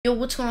Yo,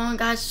 what's going on,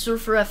 guys?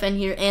 Surfer FN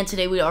here, and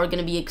today we are going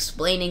to be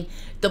explaining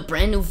the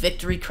brand new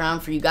victory crown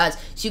for you guys,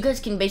 so you guys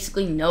can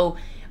basically know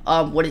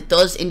what it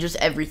does and just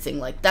everything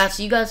like that,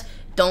 so you guys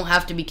don't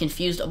have to be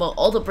confused about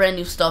all the brand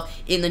new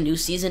stuff in the new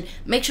season.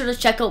 Make sure to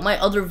check out my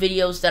other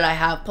videos that I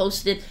have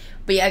posted.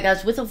 But yeah,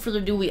 guys, without further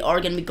ado, we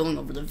are going to be going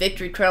over the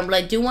victory crown. But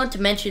I do want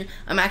to mention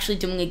I'm actually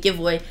doing a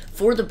giveaway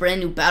for the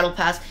brand new battle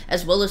pass,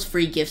 as well as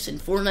free gifts in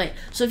Fortnite.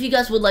 So if you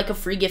guys would like a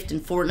free gift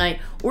in Fortnite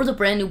or the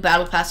brand new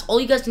battle pass,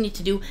 all you guys need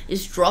to do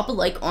is drop a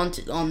like on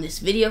this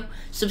video,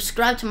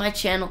 subscribe to my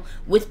channel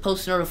with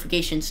post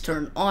notifications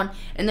turned on,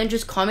 and then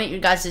just comment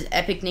your guys'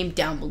 epic name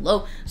down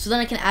below, so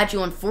then I can add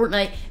you on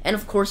Fortnite and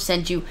of course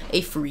send you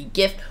a free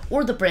gift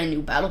or the brand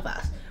new battle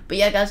pass. But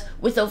yeah, guys,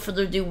 without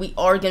further ado, we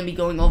are going to be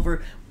going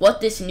over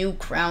what this new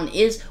crown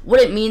is, what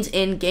it means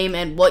in game,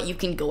 and what you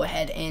can go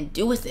ahead and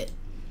do with it.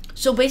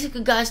 So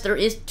basically, guys, there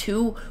is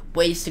two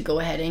ways to go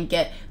ahead and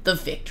get the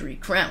victory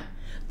crown.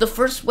 The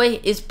first way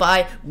is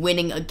by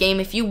winning a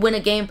game. If you win a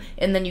game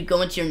and then you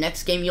go into your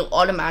next game, you'll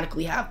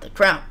automatically have the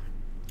crown.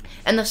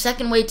 And the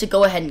second way to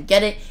go ahead and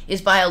get it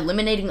is by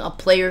eliminating a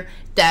player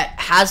that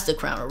has the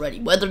crown already.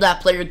 Whether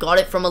that player got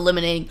it from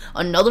eliminating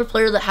another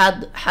player that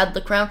had the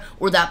crown,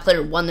 or that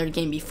player won their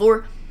game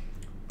before,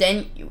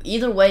 then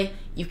either way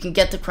you can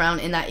get the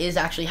crown, and that is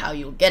actually how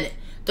you'll get it.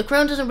 The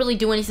crown doesn't really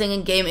do anything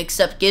in game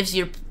except gives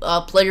your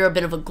player a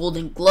bit of a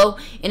golden glow,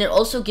 and it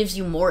also gives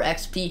you more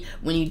XP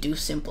when you do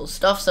simple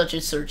stuff such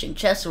as searching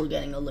chests or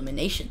getting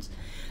eliminations.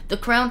 The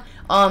crown,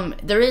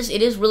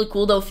 it is really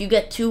cool though. If you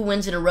get 2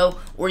 wins in a row,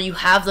 or you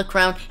have the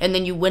crown and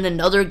then you win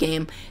another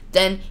game,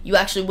 then you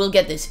actually will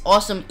get this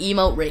awesome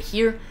emote right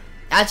here.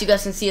 As you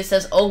guys can see, it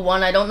says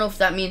 0-1. I don't know if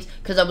that means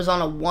because I was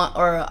on a 1,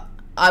 or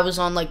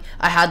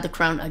I had the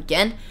crown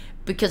again,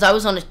 because I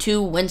was on a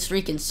 2 win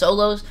streak in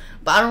solos,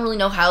 but I don't really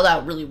know how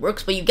that really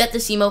works. But you get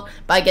this emote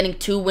by getting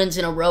 2 wins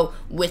in a row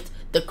with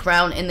the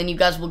crown, and then you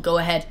guys will go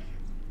ahead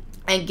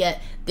and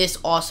get this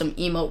awesome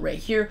emote right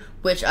here,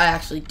 which I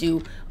actually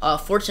do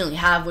fortunately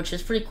have, which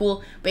is pretty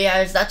cool. But yeah,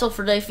 guys, that's all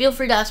for today. Feel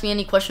free to ask me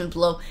any questions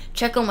below.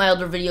 Check out my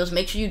other videos.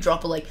 Make sure you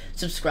drop a like,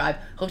 subscribe.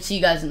 Hope to see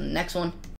you guys in the next one.